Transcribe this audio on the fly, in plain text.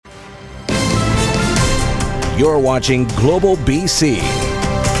You're watching Global BC.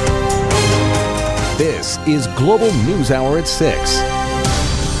 This is Global News Hour at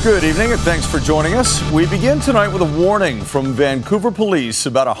 6. Good evening and thanks for joining us. We begin tonight with a warning from Vancouver police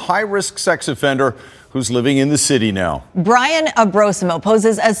about a high-risk sex offender who's living in the city now. Brian Abrosimo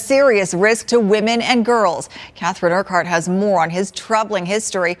poses a serious risk to women and girls. Catherine Urquhart has more on his troubling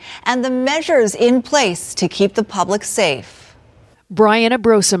history and the measures in place to keep the public safe. Brian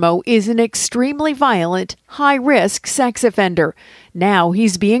Abrosimo is an extremely violent, high-risk sex offender. Now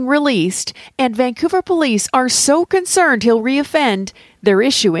he's being released, and Vancouver police are so concerned he'll reoffend, they're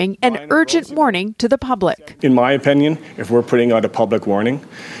issuing an urgent warning to the public. In my opinion, if we're putting out a public warning,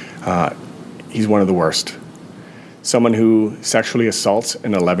 he's one of the worst. Someone who sexually assaults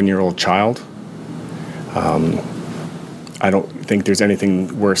an 11-year-old child, I don't think there's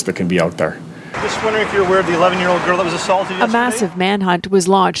anything worse that can be out there. Just wondering if you're aware of the 11-year-old girl that was assaulted yesterday? A massive manhunt was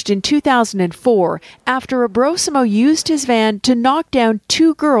launched in 2004 after Abrosimo used his van to knock down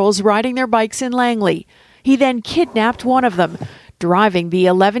two girls riding their bikes in Langley. He then kidnapped one of them, driving the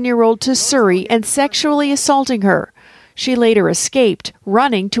 11-year-old to Surrey and sexually assaulting her. She later escaped,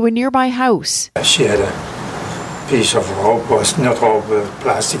 running to a nearby house. She had a piece of rope, was not rope,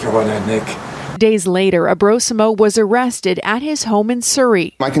 plastic around her neck. Days later, Abrosimo was arrested at his home in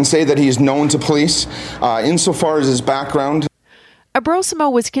Surrey. I can say that he is known to police insofar as his background.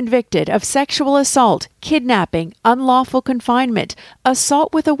 Abrosimo was convicted of sexual assault, kidnapping, unlawful confinement,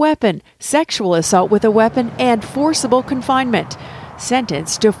 assault with a weapon, sexual assault with a weapon, and forcible confinement.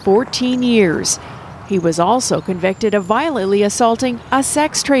 Sentenced to 14 years. He was also convicted of violently assaulting a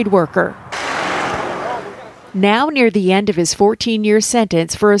sex trade worker. Now near the end of his 14-year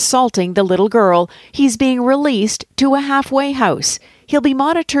sentence for assaulting the little girl, he's being released to a halfway house. He'll be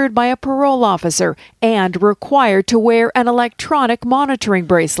monitored by a parole officer and required to wear an electronic monitoring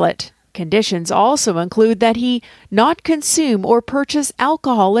bracelet. Conditions also include that he not consume or purchase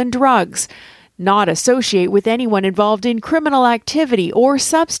alcohol and drugs, not associate with anyone involved in criminal activity or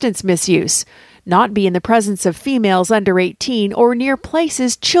substance misuse, not be in the presence of females under 18 or near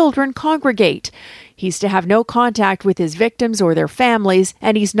places children congregate. He's to have no contact with his victims or their families,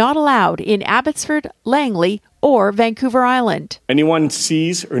 and he's not allowed in Abbotsford, Langley, or Vancouver Island. Anyone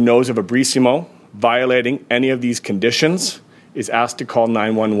sees or knows of Abrosimo violating any of these conditions is asked to call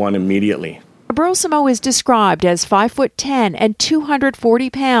 911 immediately. Abrosimo is described as 5'10" and 240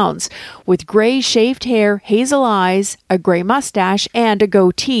 pounds, with grey shaved hair, hazel eyes, a grey mustache, and a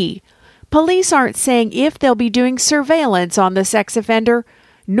goatee. Police aren't saying if they'll be doing surveillance on the sex offender,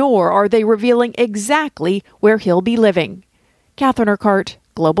 nor are they revealing exactly where he'll be living. Catherine Urquhart,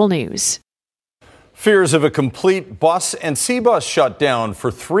 Global News. Fears of a complete bus and C-bus shutdown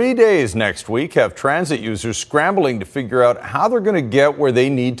for 3 days next week have transit users scrambling to figure out how they're going to get where they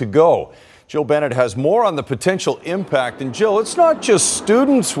need to go. Jill Bennett has more on the potential impact. And Jill, it's not just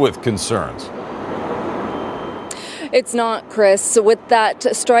students with concerns. It's not, Chris. With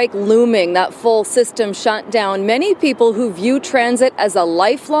that strike looming, that full system shut down, many people who view transit as a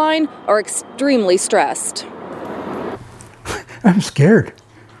lifeline are extremely stressed. I'm scared.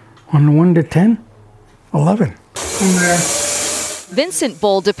 On 1 to 10, 11. Vincent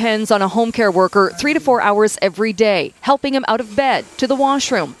Bull depends on a home care worker 3 to 4 hours every day, helping him out of bed, to the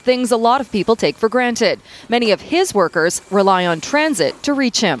washroom, things a lot of people take for granted. Many of his workers rely on transit to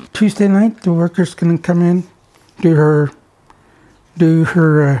reach him. Tuesday night, the worker's going to come in, do her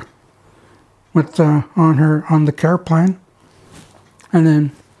what's on the care plan, and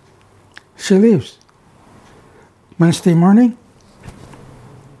then she leaves. Wednesday morning,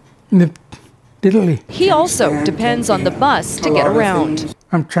 diddly. He also depends on the bus to get around.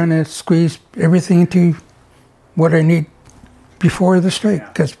 I'm trying to squeeze everything into what I need before the strike,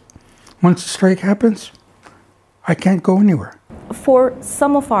 because once the strike happens, I can't go anywhere. For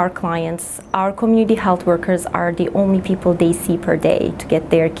some of our clients, our community health workers are the only people they see per day to get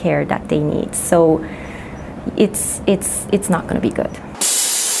their care that they need. So it's not going to be good.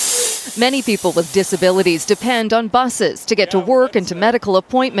 Many people with disabilities depend on buses to get to work and to medical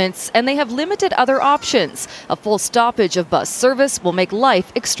appointments, and they have limited other options. A full stoppage of bus service will make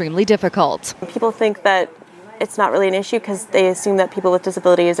life extremely difficult. People think that it's not really an issue because they assume that people with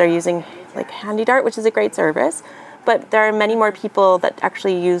disabilities are using like HandyDart, which is a great service. But there are many more people that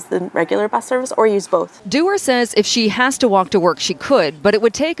actually use the regular bus service or use both. Dewar says if she has to walk to work, she could, but it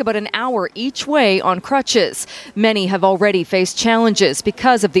would take about an hour each way on crutches. Many have already faced challenges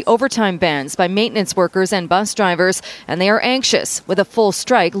because of the overtime bans by maintenance workers and bus drivers, and they are anxious with a full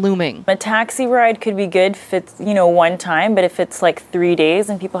strike looming. A taxi ride could be good if it's, one time, but if it's like 3 days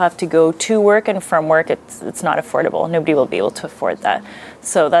and people have to go to work and from work, it's not affordable. Nobody will be able to afford that.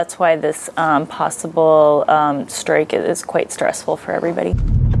 So that's why this possible strike is quite stressful for everybody.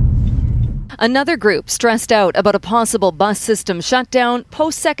 Another group stressed out about a possible bus system shutdown,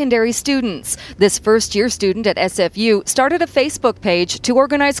 post-secondary students. This first-year student at SFU started a Facebook page to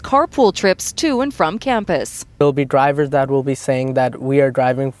organize carpool trips to and from campus. There will be drivers that will be saying that we are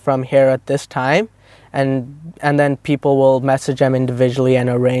driving from here at this time, and then people will message them individually and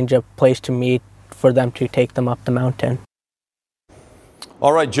arrange a place to meet for them to take them up the mountain.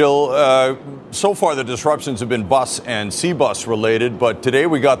 All right, Jill, so far the disruptions have been bus and C-bus related, but today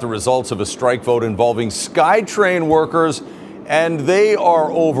we got the results of a strike vote involving SkyTrain workers, and they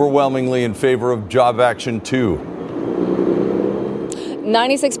are overwhelmingly in favor of Job Action 2.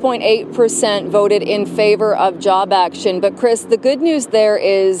 96.8% voted in favor of Job Action. But Chris, the good news there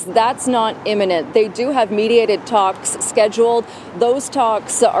is that's not imminent. They do have mediated talks scheduled. Those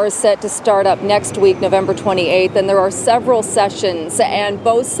talks are set to start up next week, November 28th, and there are several sessions, and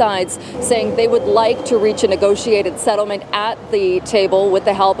both sides saying they would like to reach a negotiated settlement at the table with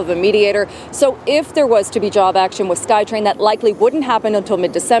the help of a mediator. So if there was to be Job Action with SkyTrain, that likely wouldn't happen until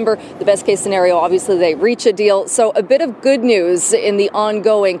mid-December. The best case scenario, obviously, they reach a deal. So a bit of good news in the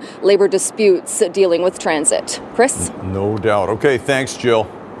ongoing labor disputes dealing with transit. Chris? No doubt. Okay, thanks, Jill.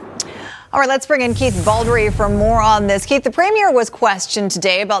 All right, let's bring in Keith Baldry for more on this. Keith, the Premier was questioned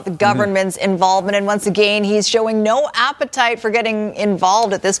today about the government's involvement, and once again, he's showing no appetite for getting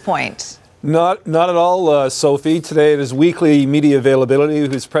involved at this point. Not at all, Sophie. Today at his weekly media availability, he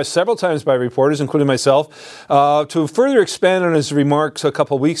was pressed several times by reporters, including myself, to further expand on his remarks a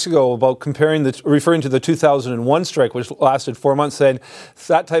couple of weeks ago about referring to the 2001 strike, which lasted 4 months, said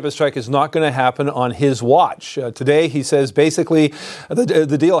that type of strike is not going to happen on his watch. Today, he says basically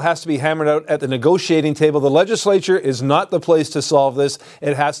the deal has to be hammered out at the negotiating table. The legislature is not the place to solve this.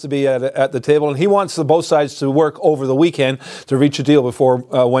 It has to be at the table, and he wants both sides to work over the weekend to reach a deal before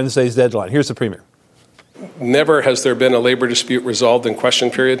Wednesday's deadline. Here's the Premier. Never has there been a labor dispute resolved in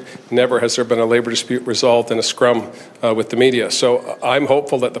question period. Never has there been a labor dispute resolved in a scrum with the media. So I'm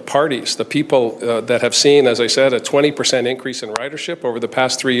hopeful that the parties, the people that have seen, as I said, a 20% increase in ridership over the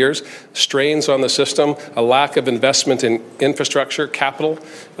past 3 years, strains on the system, a lack of investment in infrastructure, capital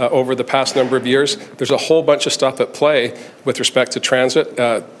over the past number of years. There's a whole bunch of stuff at play with respect to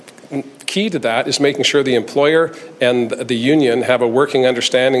transit. Key to that is making sure the employer and the union have a working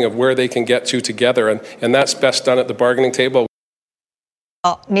understanding of where they can get to together, and that's best done at the bargaining table.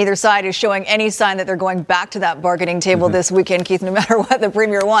 Well, neither side is showing any sign that they're going back to that bargaining table this weekend, Keith, no matter what the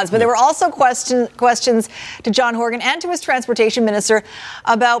Premier wants. But there were also questions to John Horgan and to his transportation minister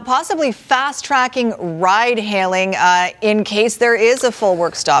about possibly fast-tracking ride-hailing in case there is a full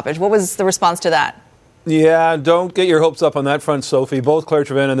work stoppage. What was the response to that? Yeah, don't get your hopes up on that front, Sophie. Both Claire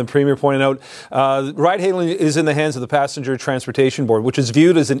Trevena and the Premier pointed out ride-hailing is in the hands of the Passenger Transportation Board, which is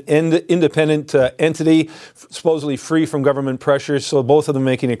viewed as an independent entity, supposedly free from government pressure. So both of them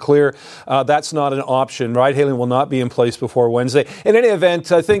making it clear that's not an option. Ride-hailing will not be in place before Wednesday. In any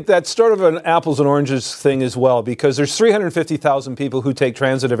event, I think that's sort of an apples and oranges thing as well, because there's 350,000 people who take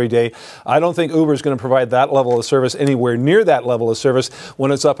transit every day. I don't think Uber is going to provide that level of service, anywhere near that level of service,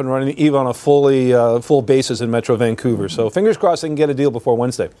 when it's up and running, even on a full basis in Metro Vancouver. So fingers crossed they can get a deal before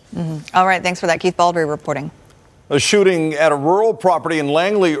Wednesday. All right, thanks for that. Keith Baldry reporting. A shooting at a rural property in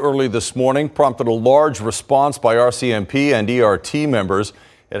Langley early this morning prompted a large response by RCMP and ERT members.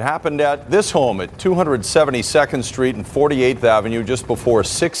 It happened at this home at 272nd Street and 48th Avenue just before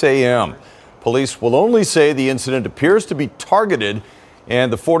 6 a.m. Police will only say the incident appears to be targeted,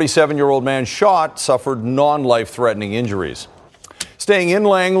 and the 47-year-old man shot suffered non-life-threatening injuries. Staying in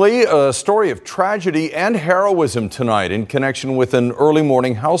Langley, a story of tragedy and heroism tonight in connection with an early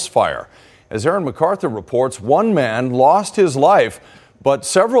morning house fire. As Aaron MacArthur reports, one man lost his life, but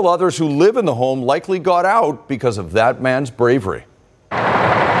several others who live in the home likely got out because of that man's bravery.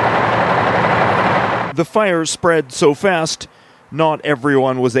 The fire spread so fast, not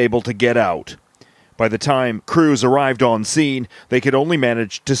everyone was able to get out. By the time crews arrived on scene, they could only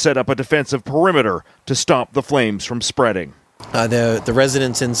manage to set up a defensive perimeter to stop the flames from spreading. The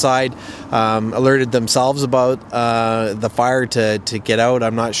residents inside alerted themselves about the fire to get out.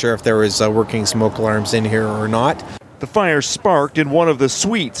 I'm not sure if there was working smoke alarms in here or not. The fire sparked in one of the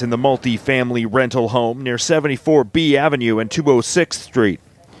suites in the multi-family rental home near 74B Avenue and 206th Street.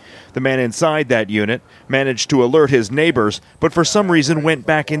 The man inside that unit managed to alert his neighbors, but for some reason went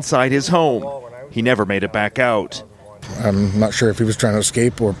back inside his home. He never made it back out. I'm not sure if he was trying to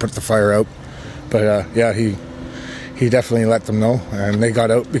escape or put the fire out, but he definitely let them know, and they got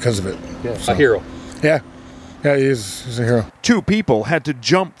out because of it. Yeah, so. A hero. Yeah, he's a hero. 2 people had to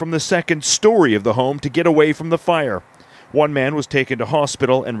jump from the second story of the home to get away from the fire. One man was taken to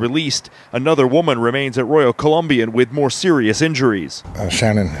hospital and released. Another woman remains at Royal Columbian with more serious injuries.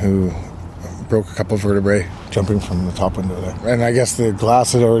 Shannon, who broke a couple of vertebrae jumping from the top window there. And I guess the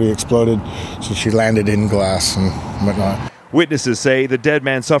glass had already exploded, so she landed in glass and whatnot. Witnesses say the dead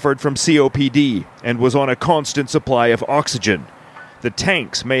man suffered from COPD and was on a constant supply of oxygen. The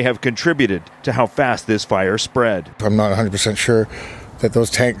tanks may have contributed to how fast this fire spread. I'm not 100% sure that those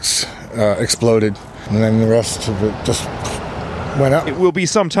tanks exploded, and then the rest of it just went up. It will be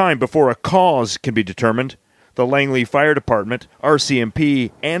some time before a cause can be determined. The Langley Fire Department,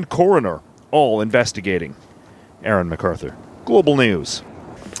 RCMP, and coroner all investigating. Aaron MacArthur, Global News.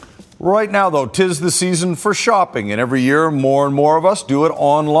 Right now, though, 'tis the season for shopping, and every year more and more of us do it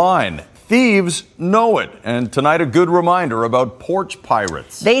online. Thieves know it, and tonight a good reminder about porch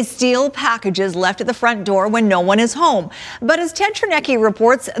pirates. They steal packages left at the front door when no one is home. But as Ted Chernecki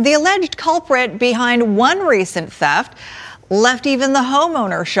reports, the alleged culprit behind one recent theft left even the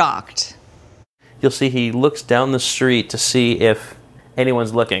homeowner shocked. You'll see he looks down the street to see if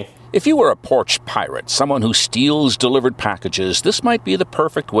anyone's looking. If you were a porch pirate, someone who steals delivered packages, this might be the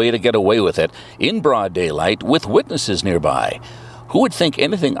perfect way to get away with it in broad daylight with witnesses nearby. Who would think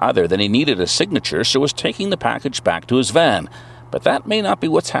anything other than he needed a signature, so was taking the package back to his van? But that may not be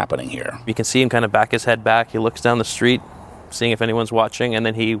what's happening here. You can see him kind of back his head back. He looks down the street, seeing if anyone's watching, and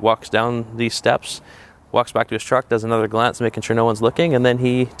then he walks down these steps, walks back to his truck, does another glance, making sure no one's looking, and then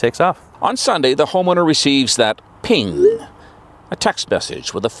he takes off. On Sunday, the homeowner receives that ping. A text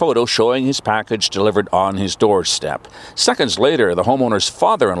message with a photo showing his package delivered on his doorstep. Seconds later, the homeowner's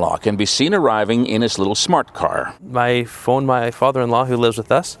father-in-law can be seen arriving in his little smart car. I phoned my father-in-law who lives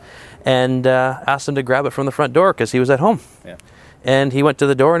with us and asked him to grab it from the front door because he was at home. Yeah. And he went to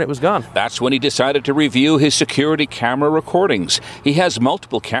the door and it was gone. That's when he decided to review his security camera recordings. He has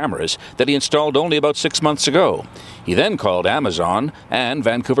multiple cameras that he installed only about 6 months ago. He then called Amazon and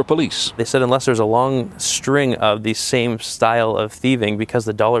Vancouver police. They said unless there's a long string of the same style of thieving, because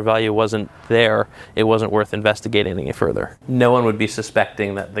the dollar value wasn't there, it wasn't worth investigating any further. No one would be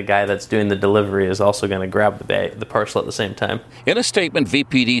suspecting that the guy that's doing the delivery is also going to grab the parcel at the same time. In a statement,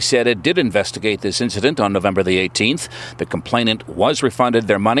 VPD said it did investigate this incident on November the 18th. The complainant was refunded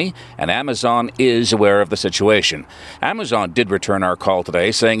their money, and Amazon is aware of the situation. Amazon did return our call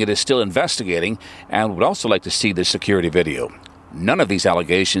today, saying it is still investigating and would also like to see this security video. None of these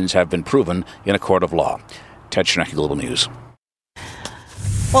allegations have been proven in a court of law. Ted Chernecki, Global News.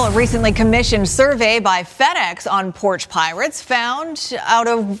 Well, a recently commissioned survey by FedEx on porch pirates found out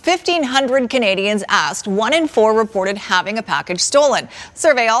of 1,500 Canadians asked, 1 in 4 reported having a package stolen. The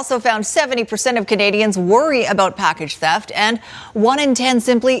survey also found 70% of Canadians worry about package theft, and 1 in 10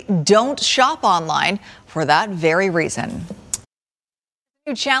 simply don't shop online for that very reason.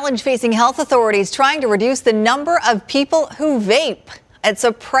 New challenge facing health authorities trying to reduce the number of people who vape. It's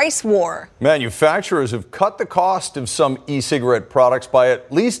a price war. Manufacturers have cut the cost of some e-cigarette products by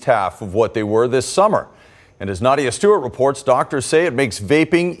at least half of what they were this summer. And as Nadia Stewart reports, doctors say it makes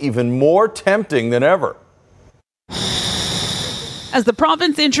vaping even more tempting than ever. As the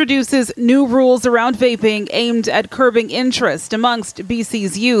province introduces new rules around vaping aimed at curbing interest amongst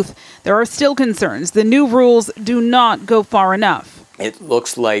BC's youth, there are still concerns the new rules do not go far enough. It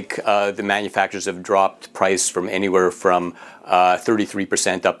looks like the manufacturers have dropped price from anywhere from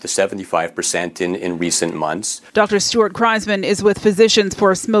 33% up to 75% in recent months. Dr. Stuart Kreisman is with Physicians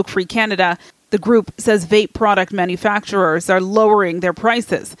for Smoke-Free Canada. The group says vape product manufacturers are lowering their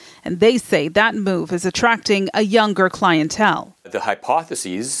prices, and they say that move is attracting a younger clientele. The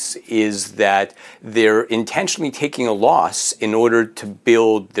hypothesis is that they're intentionally taking a loss in order to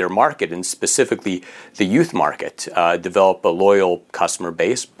build their market, and specifically the youth market, develop a loyal customer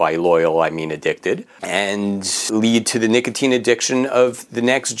base. By loyal, I mean addicted, and lead to the nicotine addiction of the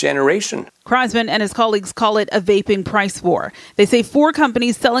next generation. Kreisman and his colleagues call it a vaping price war. They say 4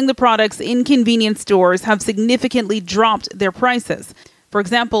 companies selling the products in convenience stores have significantly dropped their prices. For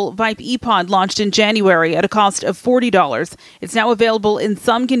example, Vype ePod launched in January at a cost of $40. It's now available in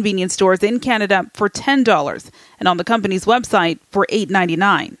some convenience stores in Canada for $10 and on the company's website for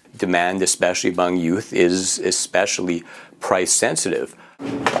 $8.99. Demand, especially among youth, is especially price sensitive.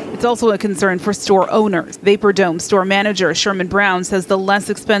 It's also a concern for store owners. Vapordome store manager Sherman Brown says the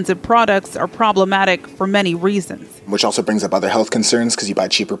less expensive products are problematic for many reasons. Which also brings up other health concerns because you buy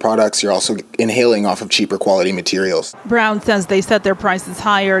cheaper products, you're also inhaling off of cheaper quality materials. Brown says they set their prices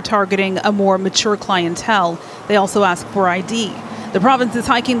higher, targeting a more mature clientele. They also ask for ID. The province is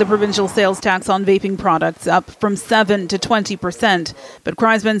hiking the provincial sales tax on vaping products up from 7% to 20%, but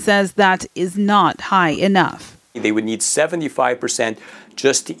Kreisman says that is not high enough. They would need 75%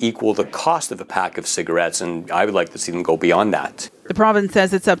 just to equal the cost of a pack of cigarettes, and I would like to see them go beyond that. The province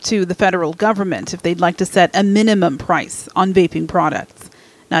says it's up to the federal government if they'd like to set a minimum price on vaping products.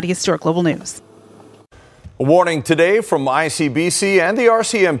 Nadia Stewart, Global News. A warning today from ICBC and the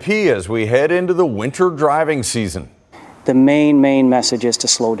RCMP as we head into the winter driving season. The main message is to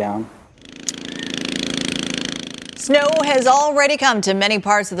slow down. Snow has already come to many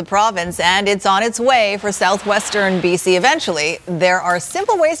parts of the province, and it's on its way for southwestern BC eventually. There are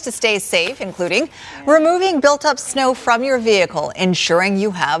simple ways to stay safe, including removing built-up snow from your vehicle, ensuring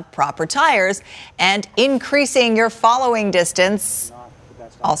you have proper tires, and increasing your following distance.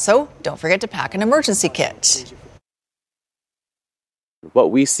 Also, don't forget to pack an emergency kit.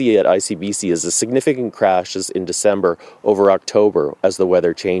 What we see at ICBC is a significant crashes in December over October as the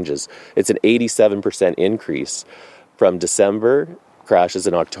weather changes. It's an 87% increase from December crashes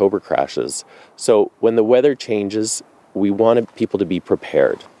and October crashes. So when the weather changes, we want people to be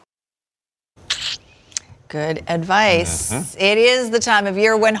prepared. Good advice. It is the time of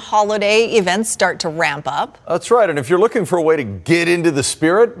year when holiday events start to ramp up. That's right. And if you're looking for a way to get into the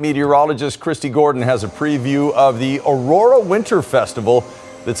spirit, meteorologist Christy Gordon has a preview of the Aurora Winter Festival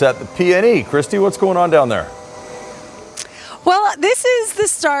that's at the PNE. Christy, what's going on down there? Well, this is the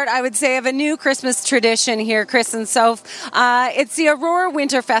start, I would say, of a new Christmas tradition here, Chris and Soph. It's the Aurora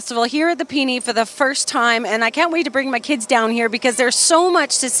Winter Festival here at the PNE for the first time, and I can't wait to bring my kids down here because there's so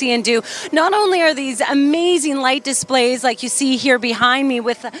much to see and do. Not only are these amazing light displays like you see here behind me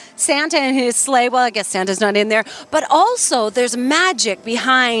with Santa and his sleigh, well, I guess Santa's not in there, but also there's magic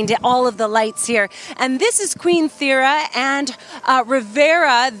behind all of the lights here. And this is Queen Thera and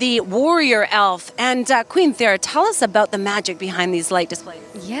Rivera, the warrior elf. And Queen Thera, tell us about the magic behind these light displays.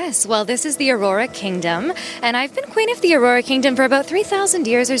 Yes, well, this is the Aurora Kingdom, and I've been Queen of the Aurora Kingdom for about 3,000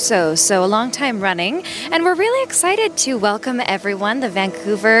 years or so a long time running, and we're really excited to welcome everyone, the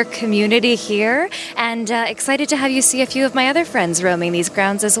Vancouver community here, and excited to have you see a few of my other friends roaming these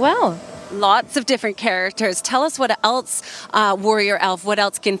grounds as well. Lots of different characters. Tell us what else, Warrior Elf, what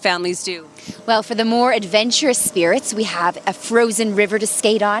else can families do? Well, for the more adventurous spirits, we have a frozen river to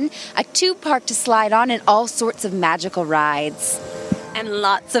skate on, a tube park to slide on, and all sorts of magical rides. And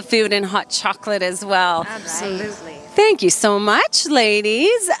lots of food and hot chocolate as well. Absolutely. Thank you so much,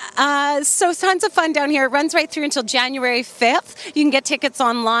 ladies. So tons of fun down here. It runs right through until January 5th. You can get tickets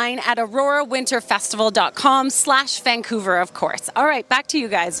online at aurorawinterfestival.com/Vancouver, of course. All right, back to you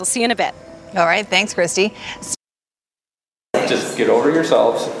guys. We'll see you in a bit. All right, thanks, Christy. Just get over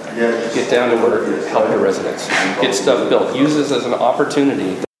yourselves, get down to work, help your residents, get stuff built. Use this as an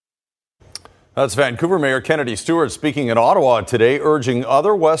opportunity. That's Vancouver Mayor Kennedy Stewart speaking in Ottawa today, urging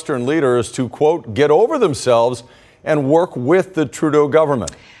other Western leaders to, quote, get over themselves and work with the Trudeau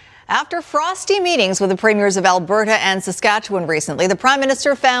government. After frosty meetings with the premiers of Alberta and Saskatchewan recently, the Prime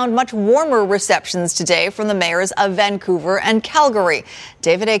Minister found much warmer receptions today from the mayors of Vancouver and Calgary.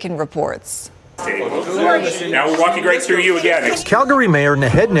 David Akin reports. Now we're walking right through you again. Calgary Mayor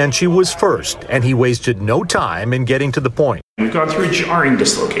Naheed Nenshi was first, and he wasted no time in getting to the point. We've gone through a jarring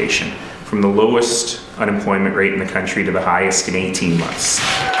dislocation from the lowest unemployment rate in the country to the highest in 18 months.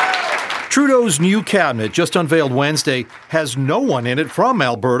 Trudeau's new cabinet, just unveiled Wednesday, has no one in it from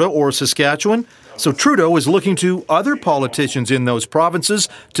Alberta or Saskatchewan. So Trudeau is looking to other politicians in those provinces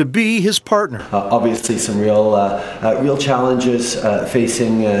to be his partner. Obviously, some real challenges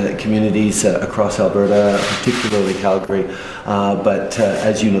facing communities across Alberta, particularly Calgary. But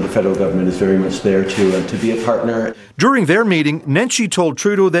as you know, the federal government is very much there to be a partner. During their meeting, Nenshi told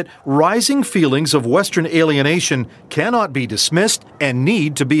Trudeau that rising feelings of Western alienation cannot be dismissed and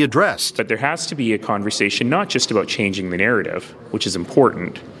need to be addressed. But there has to be a conversation not just about changing the narrative, which is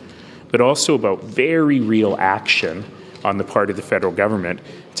important, but also about very real action on the part of the federal government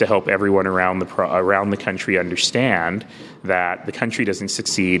to help everyone around the country understand that the country doesn't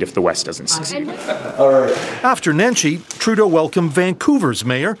succeed if the West doesn't succeed. All right. After Nenshi, Trudeau welcomed Vancouver's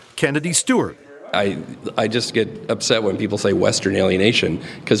mayor, Kennedy Stewart. I just get upset when people say Western alienation,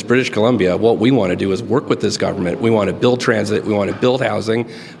 because British Columbia, what we want to do is work with this government. We want to build transit. We want to build housing.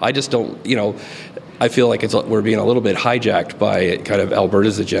 I just don't, I feel like we're being a little bit hijacked by kind of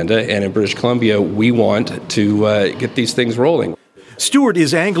Alberta's agenda. And in British Columbia, we want to get these things rolling. Stewart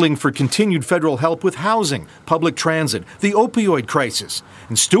is angling for continued federal help with housing, public transit, the opioid crisis.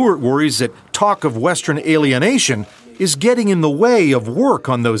 And Stewart worries that talk of Western alienation is getting in the way of work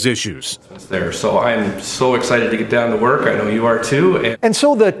on those issues. So I'm so excited to get down to work. I know you are too. And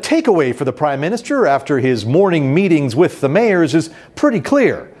so the takeaway for the Prime Minister after his morning meetings with the mayors is pretty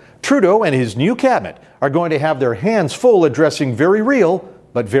clear. Trudeau and his new cabinet are going to have their hands full addressing very real,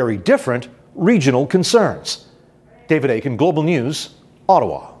 but very different, regional concerns. David Akin, Global News,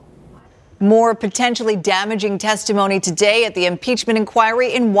 Ottawa. More potentially damaging testimony today at the impeachment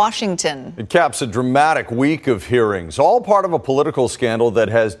inquiry in Washington. It caps a dramatic week of hearings, all part of a political scandal that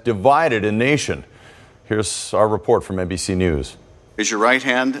has divided a nation. Here's our report from NBC News. Raise your right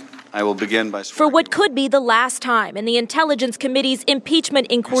hand. I will begin by for what could be the last time in the Intelligence Committee's impeachment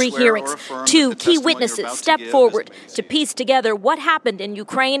inquiry hearings. Two key witnesses stepped forward to piece together what happened in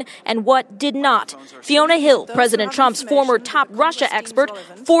Ukraine and what did not. Fiona Hill, President Trump's former top Russia expert,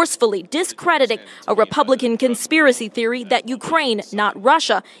 forcefully discrediting a Republican conspiracy theory that Ukraine, not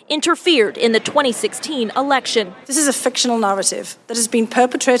Russia, interfered in the 2016 election. This is a fictional narrative that has been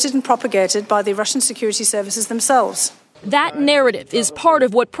perpetrated and propagated by the Russian security services themselves. That narrative is part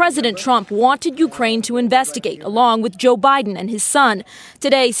of what President Trump wanted Ukraine to investigate, along with Joe Biden and his son.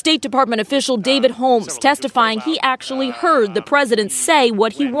 Today, State Department official David Holmes testifying he actually heard the president say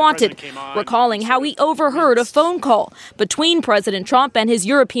what he wanted, recalling how he overheard a phone call between President Trump and his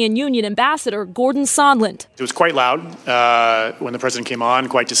European Union ambassador, Gordon Sondland. It was quite loud when the president came on,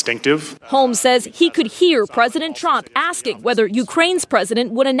 quite distinctive. Holmes says he could hear President Trump asking whether Ukraine's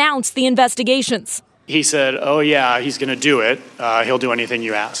president would announce the investigations. He said, oh, yeah, he's going to do it. He'll do anything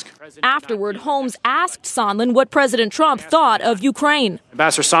you ask. Afterward, Holmes asked Sondland what President Trump thought of Ukraine.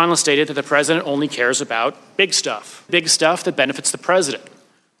 Ambassador Sondland stated that the president only cares about big stuff that benefits the president,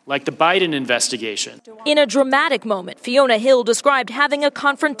 like the Biden investigation. In a dramatic moment, Fiona Hill described having a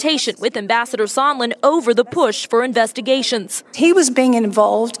confrontation with Ambassador Sondland over the push for investigations. He was being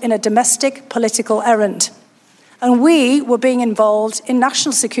involved in a domestic political errand. And we were being involved in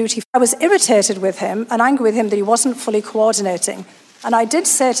national security. I was irritated with him and angry with him that he wasn't fully coordinating. And I did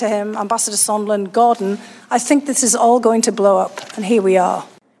say to him, Ambassador Sondland, Gordon, I think this is all going to blow up. And here we are.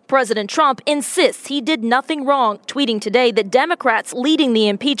 President Trump insists he did nothing wrong, tweeting today that Democrats leading the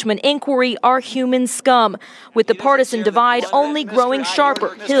impeachment inquiry are human scum. With the partisan divide only growing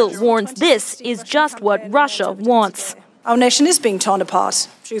sharper, Hill warns this is just what Russia wants. Our nation is being torn apart.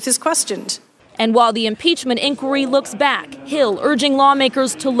 Truth is questioned. And while the impeachment inquiry looks back, Hill urging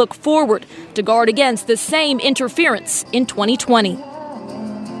lawmakers to look forward to guard against the same interference in 2020.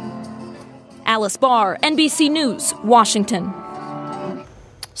 Alice Barr, NBC News, Washington.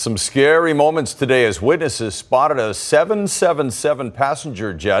 Some scary moments today as witnesses spotted a 777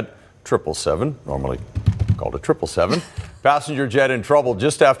 passenger jet, 777, normally called a 777, passenger jet in trouble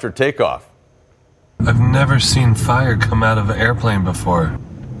just after takeoff. I've never seen fire come out of an airplane before.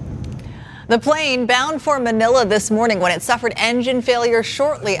 The plane bound for Manila this morning when it suffered engine failure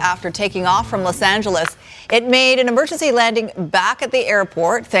shortly after taking off from Los Angeles. It made an emergency landing back at the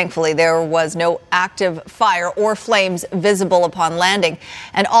airport. Thankfully, there was no active fire or flames visible upon landing.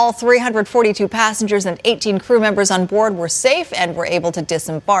 And all 342 passengers and 18 crew members on board were safe and were able to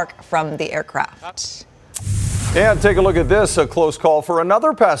disembark from the aircraft. And take a look at this, a close call for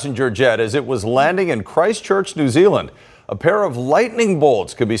another passenger jet as it was landing in Christchurch, New Zealand. A pair of lightning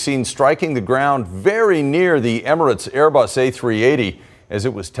bolts could be seen striking the ground very near the Emirates Airbus A380 as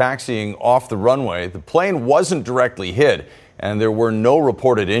it was taxiing off the runway. The plane wasn't directly hit, and there were no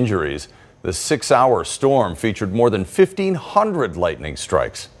reported injuries. The 6-hour storm featured more than 1,500 lightning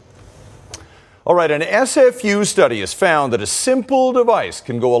strikes. All right, an SFU study has found that a simple device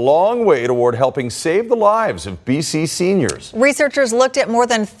can go a long way toward helping save the lives of BC seniors. Researchers looked at more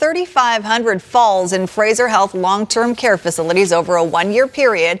than 3,500 falls in Fraser Health long-term care facilities over a 1-year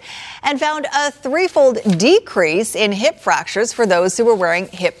period and found a 3-fold decrease in hip fractures for those who were wearing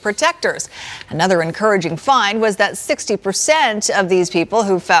hip protectors. Another encouraging find was that 60% of these people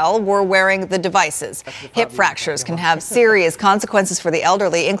who fell were wearing the devices. Hip fractures can have serious consequences for the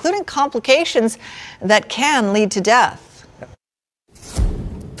elderly, including complications that can lead to death.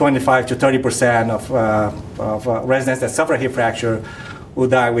 25 to 30% of residents that suffer a hip fracture will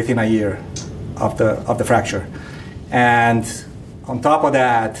die within a year of the fracture. And on top of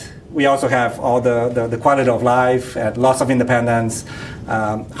that, we also have all the quality of life and loss of independence,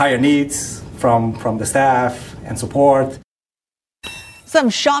 higher needs from the staff and support. Some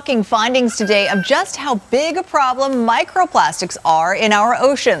shocking findings today of just how big a problem microplastics are in our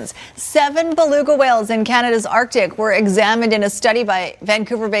oceans. 7 beluga whales in Canada's Arctic were examined in a study by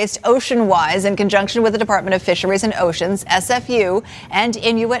Vancouver-based OceanWise in conjunction with the Department of Fisheries and Oceans, SFU, and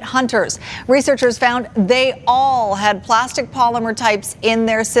Inuit hunters. Researchers found they all had plastic polymer types in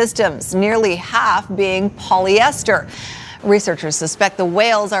their systems, nearly half being polyester. Researchers suspect the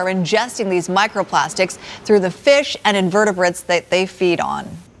whales are ingesting these microplastics through the fish and invertebrates that they feed on.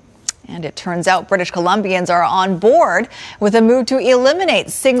 And it turns out British Columbians are on board with a move to eliminate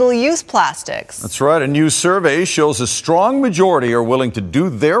single-use plastics. That's right. A new survey shows a strong majority are willing to do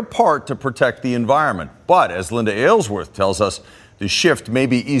their part to protect the environment. But as Linda Aylesworth tells us, the shift may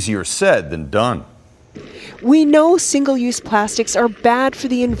be easier said than done. We know single-use plastics are bad for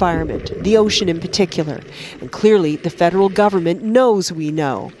the environment, the ocean in particular. And clearly the federal government knows we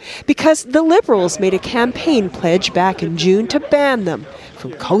know, because the Liberals made a campaign pledge back in June to ban them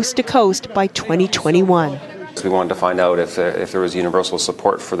from coast to coast by 2021. We wanted to find out if there was universal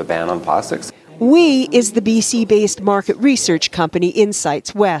support for the ban on plastics. We is the BC-based market research company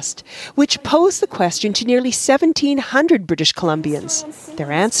Insights West, which posed the question to nearly 1,700 British Columbians.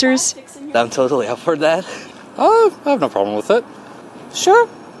 Their answers? I'm totally up for that. Oh, I have no problem with it. Sure.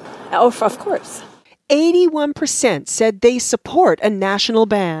 Oh, of course. 81% said they support a national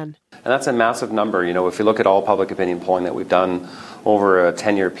ban. And that's a massive number. You know, if you look at all public opinion polling that we've done over a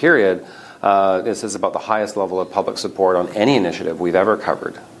 10-year period, this is about the highest level of public support on any initiative we've ever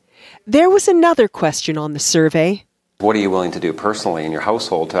covered. There was another question on the survey. What are you willing to do personally in your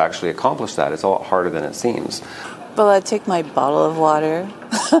household to actually accomplish that? It's a lot harder than it seems. Well, I take my bottle of water.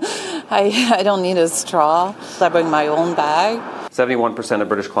 I don't need a straw. I bring my own bag. 71% of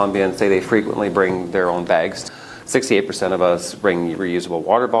British Columbians say they frequently bring their own bags. 68% of us bring reusable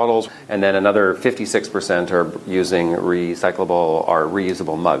water bottles, and then another 56% are using recyclable or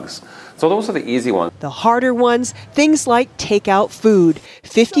reusable mugs. So those are the easy ones. The harder ones, things like takeout food.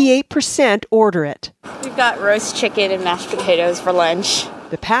 58% order it. We've got roast chicken and mashed potatoes for lunch.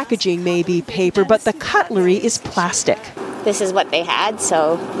 The packaging may be paper, but the cutlery is plastic. This is what they had,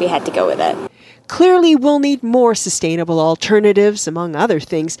 so we had to go with it. Clearly, we'll need more sustainable alternatives, among other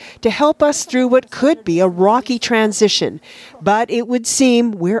things, to help us through what could be a rocky transition. But it would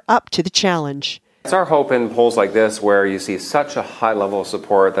seem we're up to the challenge. It's our hope in polls like this where you see such a high level of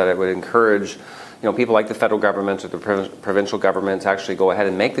support that it would encourage people like the federal government or the provincial government to actually go ahead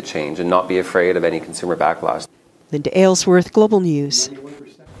and make the change and not be afraid of any consumer backlash. Linda Aylesworth, Global News.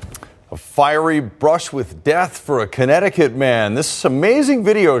 A fiery brush with death for a Connecticut man. This amazing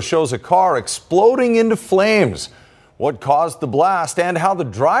video shows a car exploding into flames. What caused the blast and how the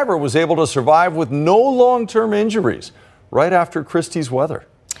driver was able to survive with no long-term injuries. Right after Christy's weather.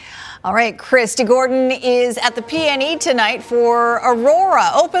 All right, Christy Gordon is at the PNE tonight for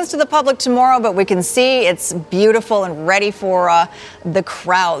Aurora. Opens to the public tomorrow, but we can see it's beautiful and ready for the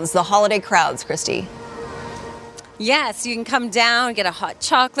crowds, the holiday crowds, Christy. Yes, you can come down, get a hot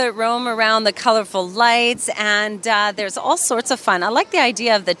chocolate, roam around the colorful lights, and there's all sorts of fun. I like the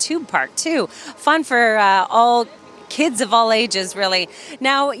idea of the tube park, too. Fun for all kids of all ages, really.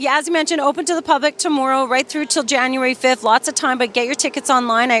 Now, as you mentioned, open to the public tomorrow, right through till January 5th. Lots of time, but get your tickets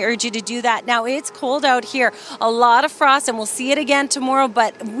online. I urge you to do that. Now, it's cold out here. A lot of frost, and we'll see it again tomorrow.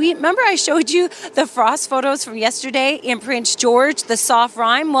 But remember I showed you the frost photos from yesterday in Prince George, the soft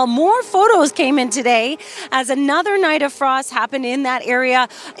rime? Well, more photos came in today as another night of frost happened in that area.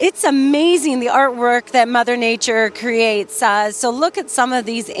 It's amazing, the artwork that Mother Nature creates. So look at some of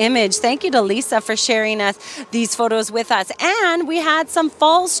these images. Thank you to Lisa for sharing us these photos with us. And we had some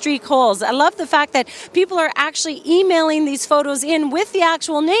fall streak holes. I love the fact that people are actually emailing these photos in with the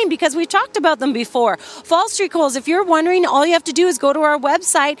actual name because we talked about them before. Fall streak holes, if you're wondering, all you have to do is go to our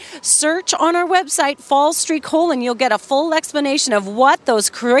website, search on our website fall streak hole, and you'll get a full explanation of what those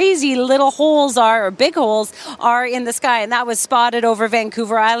crazy little holes are, or big holes are in the sky. And that was spotted over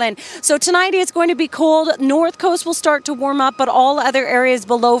Vancouver Island. So tonight it's going to be cold. North Coast will start to warm up, but all other areas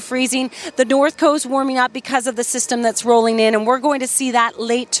below freezing. The North Coast warming up because of the system that's rolling in, and we're going to see that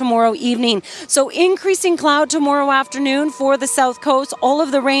late tomorrow evening. So increasing cloud tomorrow afternoon for the South Coast, all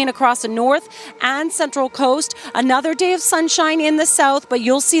of the rain across the North and Central Coast. Another day of sunshine in the South, but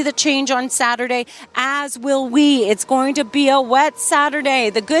you'll see the change on Saturday, as will we. It's going to be a wet Saturday.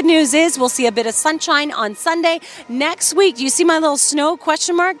 The good news is we'll see a bit of sunshine on Sunday. Next week, do you see my little snow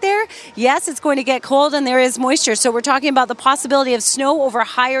question mark there? Yes, it's going to get cold and there is moisture. So we're talking about the possibility of snow over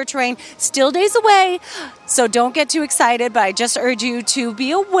higher terrain. Still days away. So don't get too excited, but I just urge you to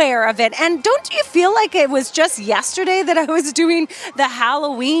be aware of it. And don't you feel like it was just yesterday that I was doing the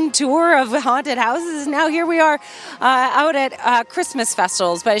Halloween tour of haunted houses? Now here we are out at Christmas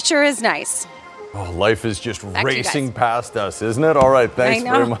festivals, but it sure is nice. Oh, life is just racing past us, isn't it? All right, thanks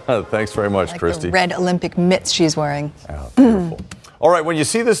very much. Thanks very much, like Christy. The red Olympic mitts she's wearing. Yeah, beautiful. All right, when you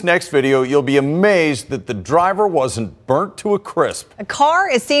see this next video, you'll be amazed that the driver wasn't burnt to a crisp. A car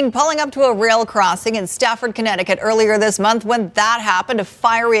is seen pulling up to a rail crossing in Stafford, Connecticut earlier this month. When that happened, a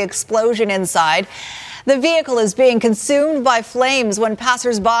fiery explosion inside. The vehicle is being consumed by flames when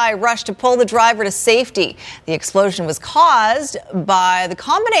passersby rushed to pull the driver to safety. The explosion was caused by the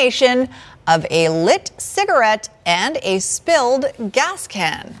combination of a lit cigarette and a spilled gas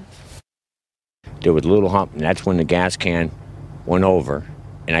can. There was a little hump, and that's when the gas can went over,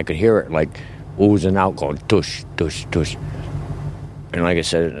 and I could hear it like oozing out, going tush, tush, tush. And like I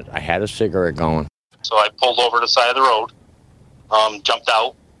said, I had a cigarette going. So I pulled over to the side of the road, jumped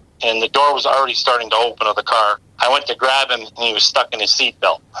out, and the door was already starting to open of the car. I went to grab him, and he was stuck in his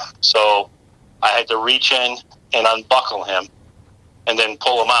seatbelt. So I had to reach in and unbuckle him and then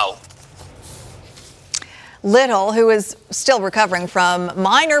pull him out. Little, who is still recovering from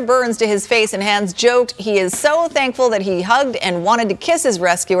minor burns to his face and hands, joked he is so thankful that he hugged and wanted to kiss his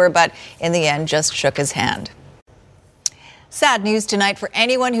rescuer, but in the end just shook his hand. Sad news tonight for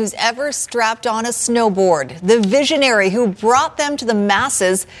anyone who's ever strapped on a snowboard. The visionary who brought them to the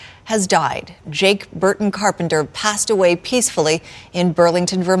masses has died. Jake Burton Carpenter passed away peacefully in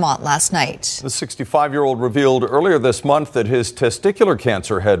Burlington, Vermont last night. The 65-year-old revealed earlier this month that his testicular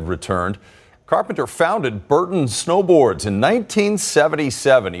cancer had returned. Carpenter founded Burton Snowboards in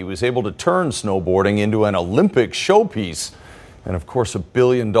 1977. He was able to turn snowboarding into an Olympic showpiece and, of course, a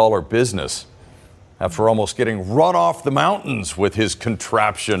billion-dollar business. After almost getting run off the mountains with his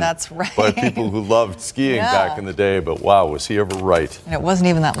contraption. That's right. By people who loved skiing back in the day. But wow, was he ever right. And it wasn't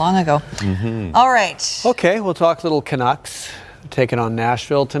even that long ago. Mm-hmm. All right. Okay, we'll talk little Canucks. Taking on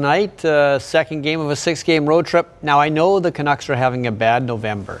Nashville tonight. Second game of a 6-game road trip. Now, I know the Canucks are having a bad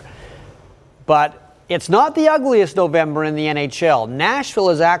November. But it's not the ugliest November in the NHL. Nashville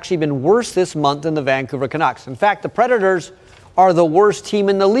has actually been worse this month than the Vancouver Canucks. In fact, the Predators are the worst team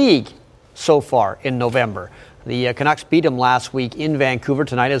in the league so far in November. The Canucks beat them last week in Vancouver.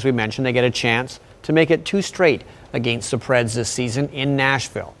 Tonight, as we mentioned, they get a chance to make it 2 straight against the Preds this season in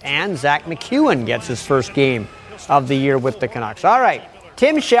Nashville. And Zach McEwen gets his first game of the year with the Canucks. All right,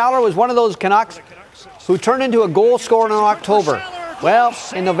 Tim Schaller was one of those Canucks who turned into a goal scorer in October. Well,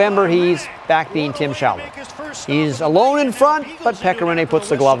 in November, he's back being Tim Schaller. He's alone in front, but Pekka Rinne puts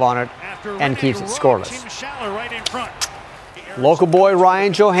the glove on it and keeps it scoreless. Local boy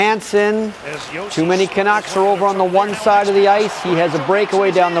Ryan Johansson. Too many Canucks are over on the one side of the ice. He has a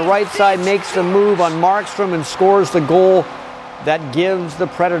breakaway down the right side, makes the move on Markstrom and scores the goal that gives the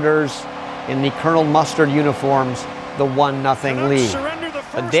Predators in the Colonel Mustard uniforms the 1-0 lead.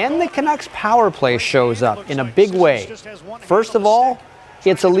 But then the Canucks power play shows up in a big way. First of all,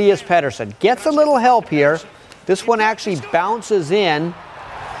 it's Elias Pettersson. Gets a little help here. This one actually bounces in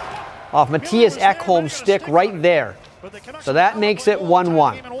off Matthias Ekholm's stick right there. So that makes it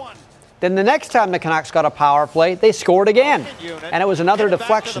 1-1. Then the next time the Canucks got a power play, they scored again. And it was another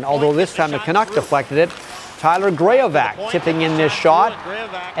deflection, although this time the Canucks deflected it. Tyler Graovac tipping in this shot,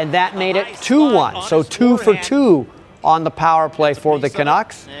 and that made it 2-1. So 2 for 2 on the power play for the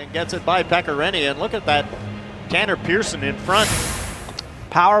Canucks. And gets it by Pekka Rinne, and look at that, Tanner Pearson in front.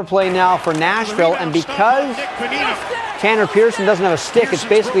 Power play now for Nashville, and because Tanner Pearson doesn't have a stick, it's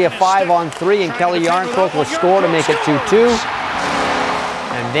basically a 5-on-3, and Kelly Yarncroke will score to make it 2-2.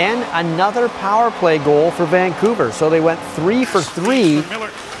 And then another power play goal for Vancouver. So they went 3 for 3.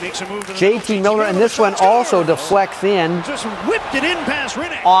 JT Miller, and this one also deflects in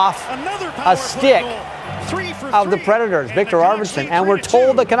off a stick of the Predators, Victor Arvidsson. And we're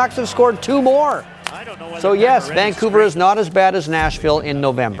told the Canucks have scored 2 more. So yes, Vancouver is not as bad as Nashville in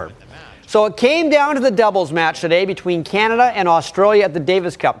November. So it came down to the doubles match today between Canada and Australia at the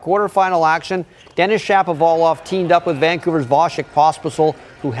Davis Cup quarterfinal action. Denis Shapovalov teamed up with Vancouver's Vasek Pospisil,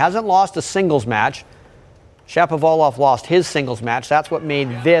 who hasn't lost a singles match. Shapovalov lost his singles match. That's what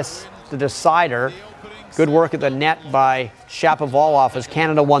made this the decider. Good work at the net by Shapovalov as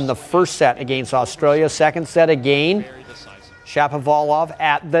Canada won the first set against Australia. Second set again, Shapovalov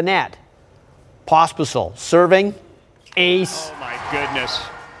at the net. Pospisil serving, ace. Oh my goodness.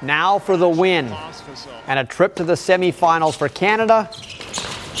 Now for the win. And a trip to the semifinals for Canada.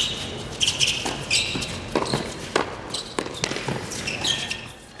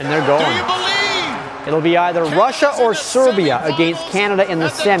 And they're going. It'll be either Russia or Serbia against Canada in the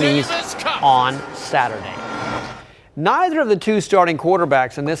semis on Saturday. Neither of the 2 starting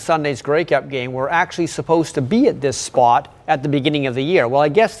quarterbacks in this Sunday's Grey Cup game were actually supposed to be at this spot at the beginning of the year. Well, I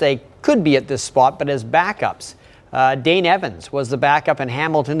guess they could be at this spot, but as backups. Dane Evans was the backup in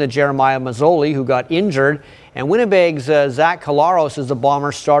Hamilton to Jeremiah Mazzoli, who got injured. And Winnipeg's Zach Collaros is the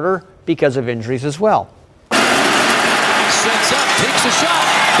Bomber starter because of injuries as well. Sets up, takes takes a shot.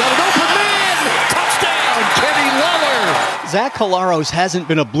 Got an open man. Touchdown, Kenny Lawler. Zach Collaros hasn't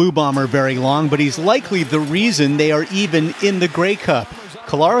been a Blue Bomber very long, but he's likely the reason they are even in the Grey Cup.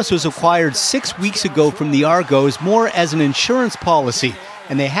 Collaros was acquired 6 weeks ago from the Argos more as an insurance policy,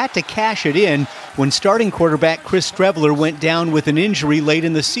 and they had to cash it in when starting quarterback Chris Streveler went down with an injury late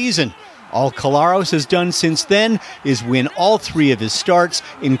in the season. All Collaros has done since then is win all 3 of his starts,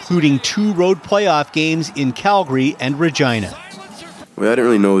 including 2 road playoff games in Calgary and Regina. Well, I didn't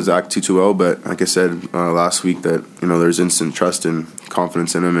really know Zach too well, but like I said last week, that there's instant trust and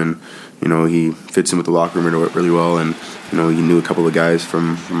confidence in him, and he fits in with the locker room really well, and he knew a couple of guys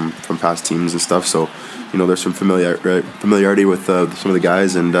from past teams and stuff. So there's some familiarity with some of the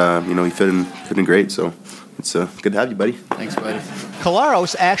guys, and he fit in great. So it's good to have you, buddy. Thanks, buddy.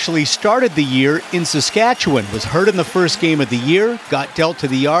 Collaros actually started the year in Saskatchewan, was hurt in the first game of the year, got dealt to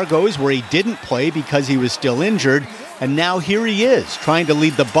the Argos where he didn't play because he was still injured, and now here he is, trying to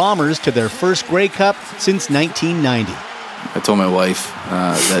lead the Bombers to their first Grey Cup since 1990. I told my wife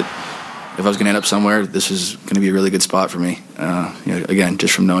that if I was going to end up somewhere, this is going to be a really good spot for me. Again,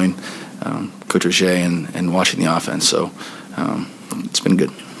 just from knowing Coach O'Shea and watching the offense. So it's been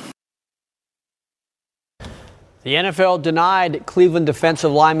good. The NFL denied Cleveland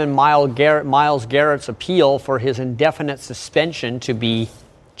defensive lineman Myles Garrett's appeal for his indefinite suspension to be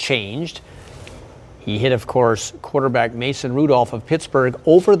changed. He hit, of course, quarterback Mason Rudolph of Pittsburgh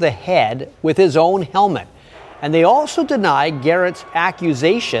over the head with his own helmet. And they also denied Garrett's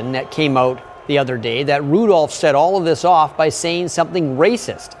accusation that came out the other day that Rudolph set all of this off by saying something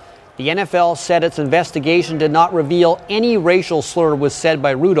racist. The NFL said its investigation did not reveal any racial slur was said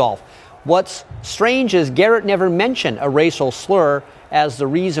by Rudolph. What's strange is Garrett never mentioned a racial slur as the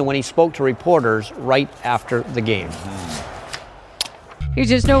reason when he spoke to reporters right after the game. Here's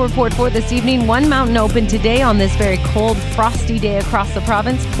your snow report for this evening. One Mountain open today on this very cold, frosty day across the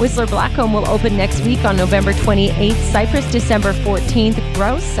province. Whistler Blackcomb will open next week on November 28th. Cypress December 14th.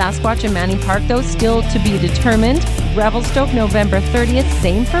 Grouse, Sasquatch, and Manning Park, though, still to be determined. Revelstoke November 30th.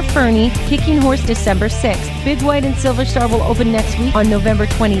 Same for Fernie. Kicking Horse December 6th. Big White and Silver Star will open next week on November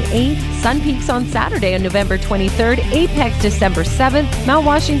 28th. Sun Peaks on Saturday on November 23rd. Apex December 7th. Mount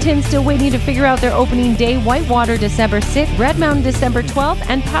Washington still waiting to figure out their opening day. Whitewater December 6th. Red Mountain December 12th.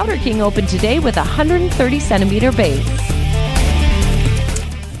 And Powder King open today with a 130-centimeter base.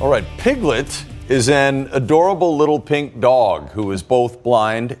 All right, Piglet is an adorable little pink dog who is both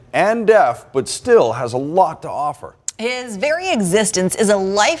blind and deaf, but still has a lot to offer. His very existence is a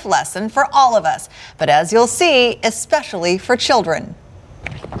life lesson for all of us, but as you'll see, especially for children.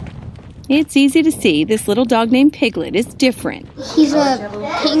 It's easy to see this little dog named Piglet is different. He's a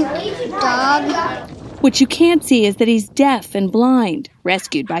pink dog. What you can't see is that he's deaf and blind,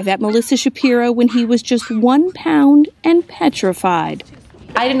 rescued by vet Melissa Shapiro when he was just 1 pound and petrified.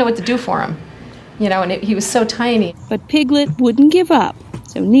 I didn't know what to do for him, and he was so tiny. But Piglet wouldn't give up,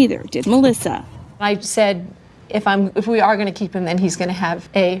 so neither did Melissa. I said, if we are going to keep him, then he's going to have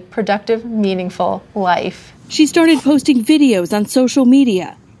a productive, meaningful life. She started posting videos on social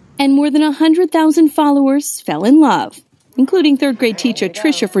media, and more than 100,000 followers fell in love, including third-grade teacher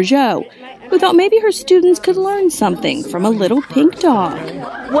Tricia Frageau, who thought maybe her students could learn something from a little pink dog.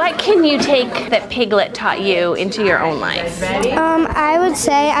 What can you take that Piglet taught you into your own life? I would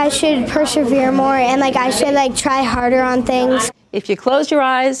say I should persevere more and I should try harder on things. If you close your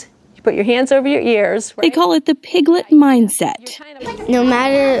eyes, you put your hands over your ears. They call it the Piglet mindset. No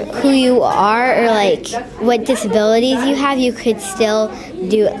matter who you are or what disabilities you have, you could still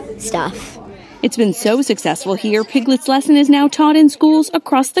do stuff. It's been so successful here, Piglet's lesson is now taught in schools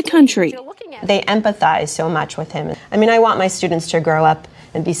across the country. They empathize so much with him. I want my students to grow up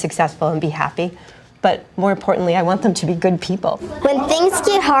and be successful and be happy, but more importantly, I want them to be good people. When things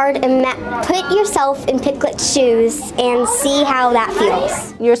get hard, put yourself in Piglet's shoes and see how that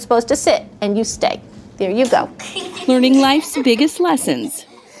feels. You're supposed to sit and you stay. There you go. Learning life's biggest lessons,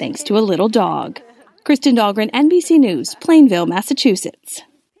 thanks to a little dog. Kristen Dahlgren, NBC News, Plainville, Massachusetts.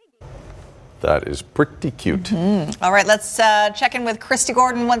 That is pretty cute. Mm-hmm. All right, let's check in with Christy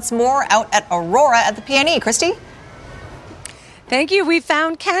Gordon once more out at Aurora at the PNE. Christy? Thank you. We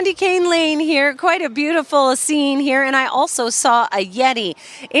found Candy Cane Lane here. Quite a beautiful scene here. And I also saw a Yeti.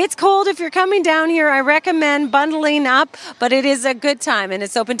 It's cold. If you're coming down here, I recommend bundling up. But it is a good time. And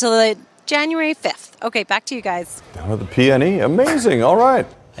it's open till January 5th. Okay, back to you guys. Down at the PNE. Amazing. All right.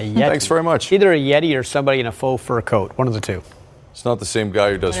 Thanks very much. Either a Yeti or somebody in a faux fur coat. One of the two. It's not the same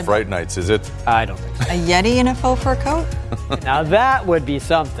guy who does Fright Nights, is it? I don't think so. A Yeti in a faux fur coat? Now that would be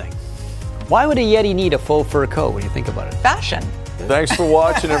something. Why would a Yeti need a faux fur coat when you think about it? Fashion. Thanks for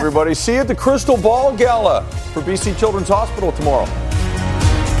watching, everybody. See you at the Crystal Ball Gala for BC Children's Hospital tomorrow.